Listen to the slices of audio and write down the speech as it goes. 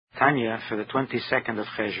Tanya for the 22nd of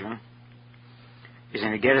Cheshvan is in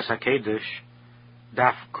Igeres HaKedush,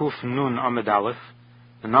 Daf Kuf Nun Amud Aleph.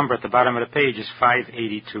 The number at the bottom of the page is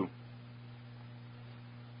 582.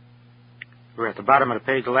 We're at the bottom of the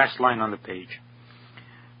page, the last line on the page.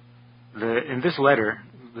 In this letter,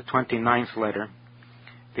 the 29th letter,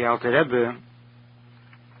 the Alter Rebbe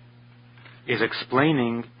is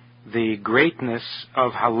explaining the greatness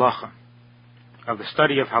of halacha, of the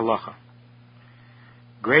study of halacha,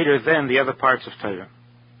 greater than the other parts of Torah.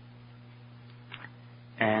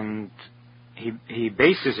 And he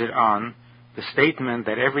bases it on the statement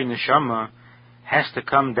that every neshama has to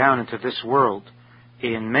come down into this world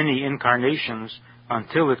in many incarnations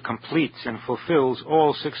until it completes and fulfills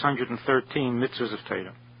all 613 mitzvahs of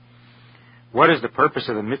Torah. What is the purpose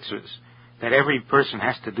of the mitzvahs? That every person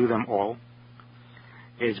has to do them all?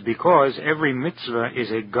 It's because every mitzvah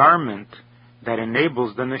is a garment that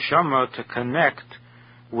enables the neshama to connect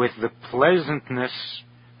with the pleasantness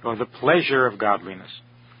or the pleasure of godliness.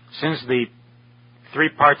 Since the three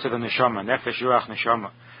parts of the neshama, nefesh, ruach,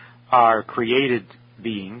 neshama, are created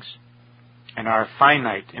beings and are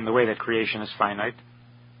finite in the way that creation is finite,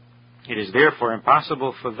 it is therefore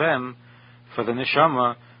impossible for them, for the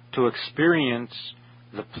neshama, to experience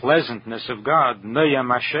the pleasantness of God, Noyam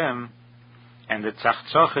Hashem, and the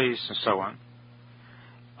tzachtzachis, and so on,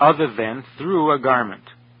 other than through a garment.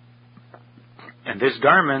 And this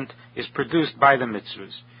garment is produced by the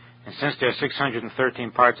mitzvahs. And since there are 613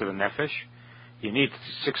 parts of the nefesh, you need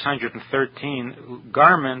 613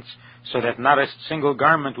 garments so that not a single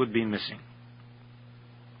garment would be missing.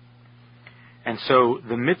 And so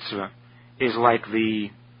the mitzvah is like the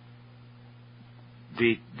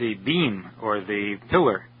beam or the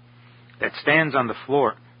pillar that stands on the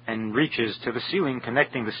floor and reaches to the ceiling,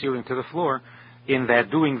 connecting the ceiling to the floor, in that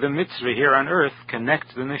doing the mitzvah here on earth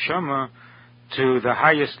connects the neshama to the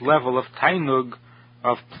highest level of tainug,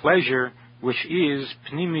 of pleasure, which is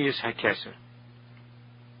pnimius hakeser,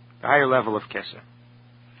 the higher level of keser.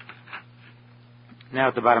 Now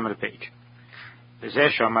at the bottom of the page. And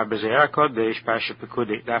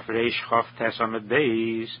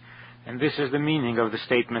this is the meaning of the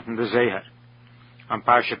statement in the Zehar. On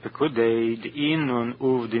Parsha Pekudei, the Inun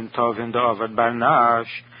Uvdin Tovin Da'avad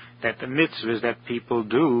Barnash, that the mitzvahs that people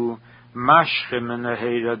do, Mashchem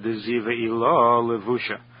Menahera Deziva Ilo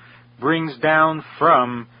Levusha, brings down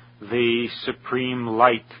from the supreme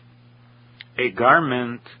light a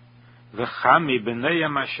garment, the Chami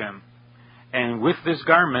B'neyam Hashem, and with this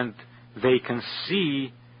garment they can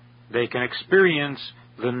see, they can experience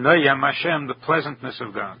the Noyam Hashem, the pleasantness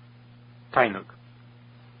of God, Tainug.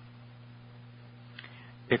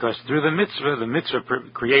 Because through the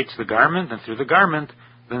mitzvah creates the garment, and through the garment,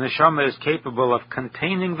 the neshama is capable of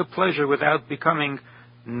containing the pleasure without becoming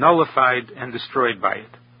nullified and destroyed by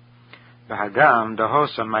it.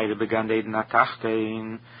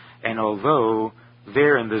 And although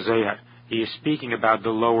there in the Zohar he is speaking about the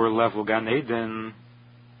lower level Gan Eden,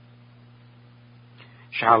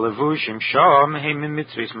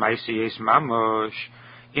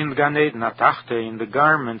 in Gan Eden in the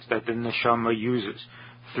garments that the neshama uses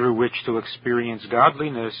through which to experience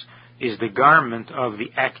godliness is the garment of the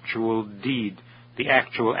actual deed, the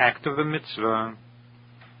actual act of the mitzvah,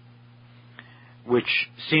 which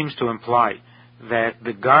seems to imply that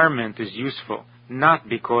the garment is useful not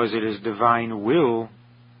because it is divine will,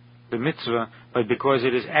 the mitzvah, but because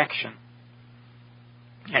it is action.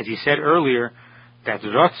 As he said earlier, that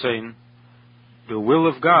Rotzain, the will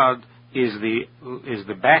of God, is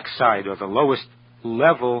the backside or the lowest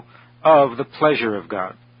level of the pleasure of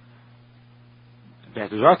God. That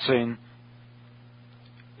Rotzain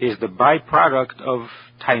is the byproduct of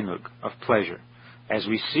Tainug, of pleasure. As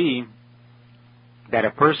we see that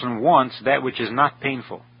a person wants that which is not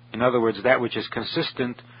painful. In other words, that which is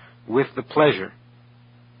consistent with the pleasure.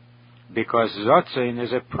 Because Rotzain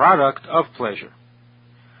is a product of pleasure.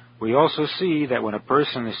 We also see that when a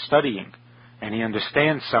person is studying and he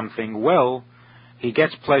understands something well, he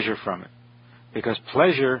gets pleasure from it. Because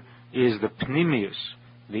pleasure is the pnimius,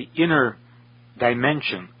 the inner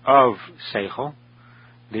dimension of seichel.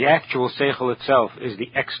 The actual seichel itself is the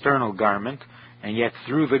external garment, and yet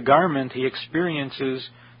through the garment he experiences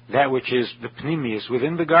that which is the pnimius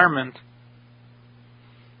within the garment,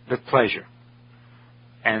 the pleasure.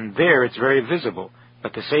 And there it's very visible.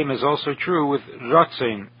 But the same is also true with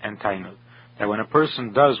Rotzain and Tainug, that when a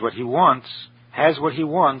person does what he wants, has what he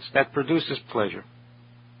wants, that produces pleasure.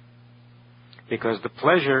 Because the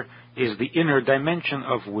pleasure is the inner dimension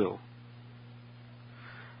of will.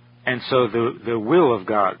 And so the will of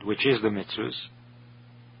God, which is the mitzvahs,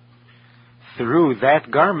 through that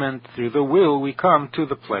garment, through the will, we come to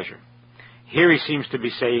the pleasure. Here he seems to be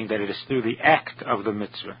saying that it is through the act of the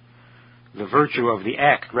mitzvah, the virtue of the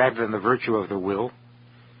act rather than the virtue of the will.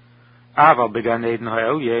 And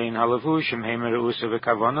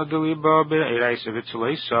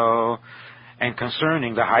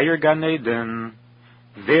concerning the higher Gan Eden,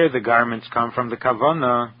 there the garments come from the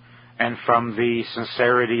kavanah and from the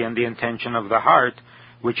sincerity and the intention of the heart,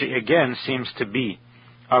 which again seems to be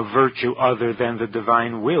a virtue other than the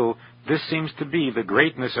divine will. This seems to be the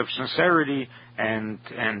greatness of sincerity and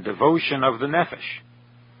devotion of the nefesh,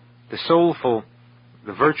 the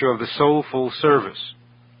virtue of the soulful service.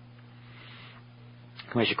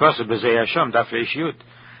 And he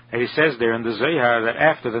says there in the Zohar that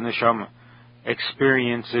after the neshama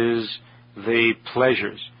experiences the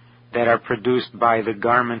pleasures that are produced by the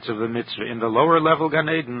garments of the mitzvah in the lower level Gan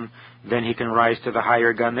Eden, then he can rise to the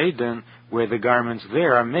higher Gan Eden, where the garments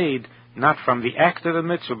there are made not from the act of the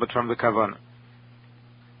mitzvah, but from the kavanah.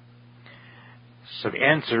 So the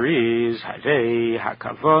answer is, Harei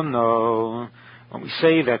HaKavono. When we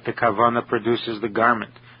say that the kavanah produces the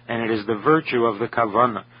garment, and it is the virtue of the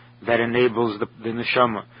kavanah that enables the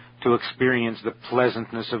neshama to experience the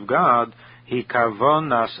pleasantness of God, Hi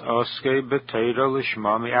kavonas oske b'teira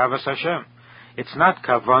lishma mi'avas Hashem. It's not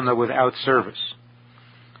kavanah without service.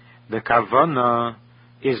 The kavanah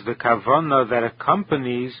is the kavanah that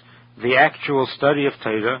accompanies the actual study of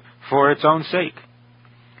Torah for its own sake.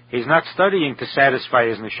 He's not studying to satisfy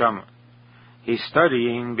his neshama. He's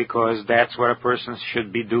studying because that's what a person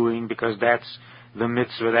should be doing, because that's the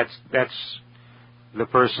mitzvah, that's the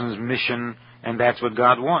person's mission, and that's what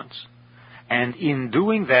God wants. And in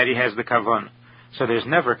doing that, he has the kavanah. So there's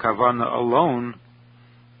never kavanah alone.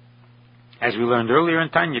 As we learned earlier in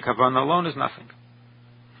Tanya, kavanah alone is nothing.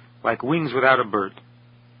 Like wings without a bird.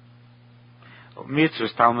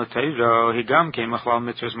 Mitzvahs Talmud Torah, higam kemachlal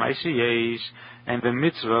mitzvahs ma'asiyos, and the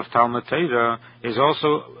mitzvah of Talmud Torah is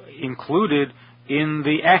also included in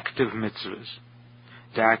the active mitzvahs.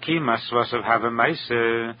 Da'aki masvas of hava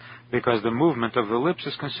ma'aseh, because the movement of the lips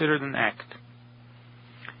is considered an act.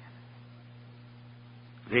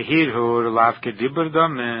 V'hirhur lav kedibur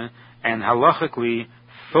dameh, and halachically,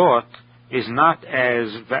 thought is not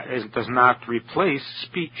does not replace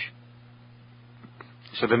speech.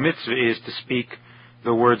 So the mitzvah is to speak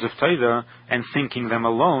the words of Torah, and thinking them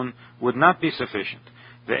alone would not be sufficient.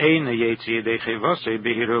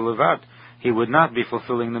 He would not be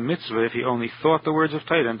fulfilling the mitzvah if he only thought the words of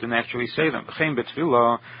Torah and didn't actually say them. The same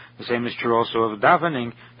is true also of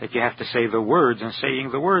davening, that you have to say the words, and saying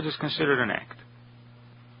the words is considered an act.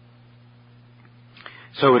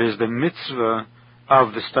 So it is the mitzvah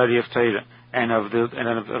of the study of Torah and of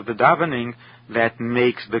the davening that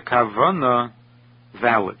makes the kavanah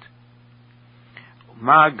valid.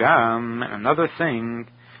 Magam, another thing,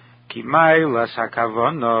 kimailas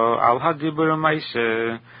hakavana al hadibur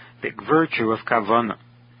ma'aseh, the virtue of kavanah.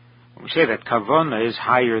 When we say that kavanah is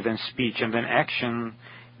higher than speech and than action,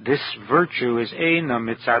 this virtue is eina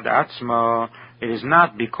mitzad atzma. It is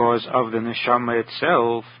not because of the neshama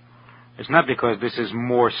itself. It's not because this is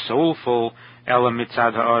more soulful. Ela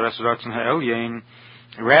mitzad ha'aras ratzon ha'elyin.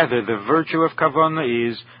 Rather, the virtue of kavanah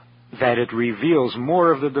is that it reveals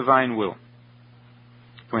more of the divine will.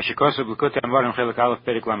 As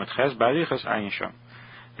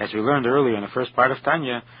we learned earlier in the first part of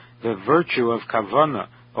Tanya, the virtue of kavanah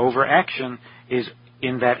over action is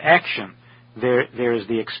in that action. There is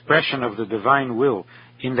the expression of the divine will,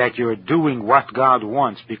 in that you are doing what God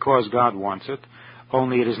wants because God wants it,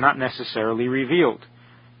 only it is not necessarily revealed.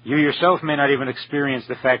 You yourself may not even experience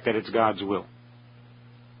the fact that it's God's will.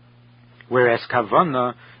 Whereas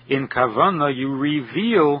kavanah, in kavanah you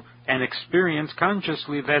reveal and experience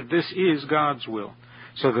consciously that this is God's will.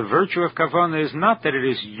 So the virtue of kavanah is not that it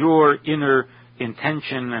is your inner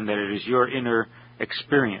intention and that it is your inner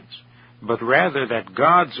experience, but rather that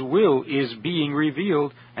God's will is being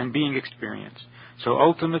revealed and being experienced. So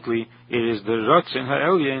ultimately, it is the Ratzon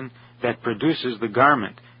Ha'elyon that produces the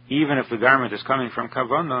garment, even if the garment is coming from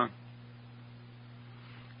kavanah.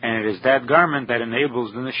 And it is that garment that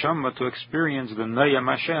enables the neshama to experience the Nayam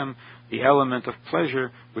Hashem, the element of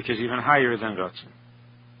pleasure, which is even higher than Ratzon.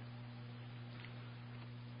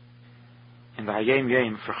 In the Hayom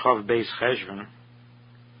Yom for Chav Beis Cheshvan,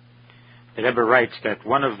 the Rebbe writes that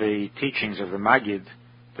one of the teachings of the Magid,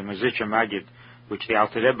 the Mezritcher Magid, which the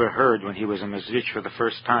Alter Rebbe heard when he was a Mezritch for the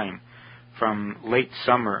first time, from late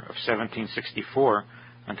summer of 1764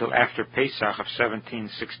 until after Pesach of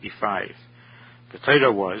 1765. The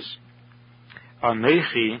Torah was,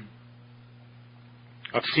 Anechi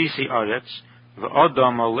Atsisi Aretz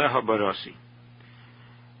V'Adam Aleha Barasi.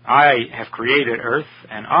 I have created earth,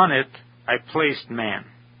 and on it I placed man.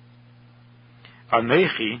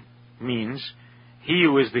 Anechi means he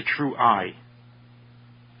who is the true I,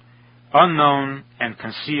 unknown and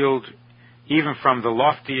concealed even from the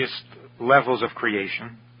loftiest levels of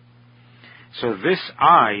creation. So this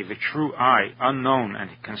I, the true I, unknown and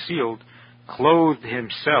concealed, clothed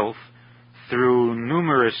himself through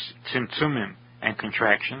numerous tzimtzumim and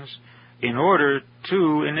contractions in order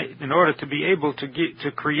to be able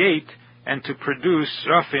to create and to produce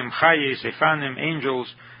Rafim, Chayes, Efanim,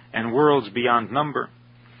 angels, and worlds beyond number.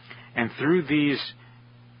 And through these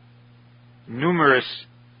numerous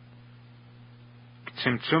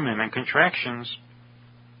tzimtzumim and contractions,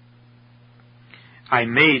 I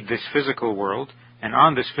made this physical world, and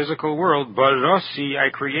on this physical world, Barasi, I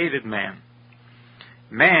created man.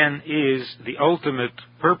 Man is the ultimate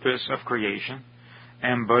purpose of creation,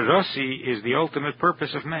 and Barasi is the ultimate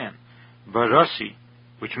purpose of man. Barasi,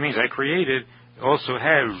 which means I created, also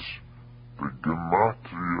has the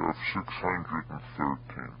gematria of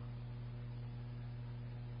 613.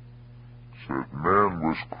 Said man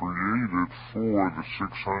was created for the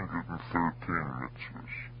 613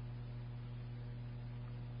 mitzvahs.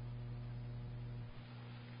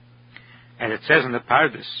 And it says in the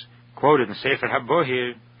Pardes, quoted in Sefer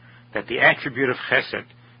HaBohir, that the attribute of Chesed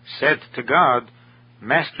said to God,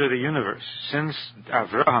 Master of the universe, since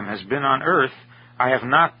Avraham has been on earth, I have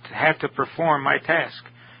not had to perform my task,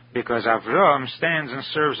 because Avraham stands and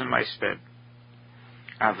serves in my stead.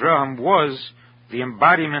 Avraham was the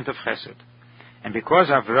embodiment of Chesed. And because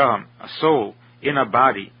Avraham, a soul in a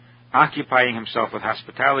body, occupying himself with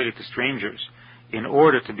hospitality to strangers, in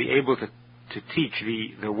order to be able to teach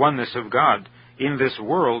the oneness of God in this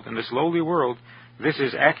world, in this lowly world, this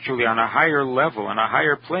is actually on a higher level, on a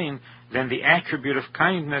higher plane, than the attribute of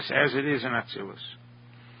kindness as it is in Atzilus.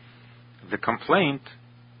 The complaint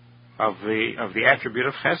of the attribute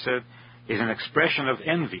of Chesed is an expression of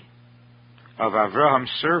envy, of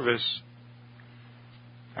Avraham's service,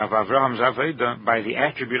 of Avraham's Aveda by the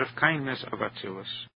attribute of kindness of Atzilus.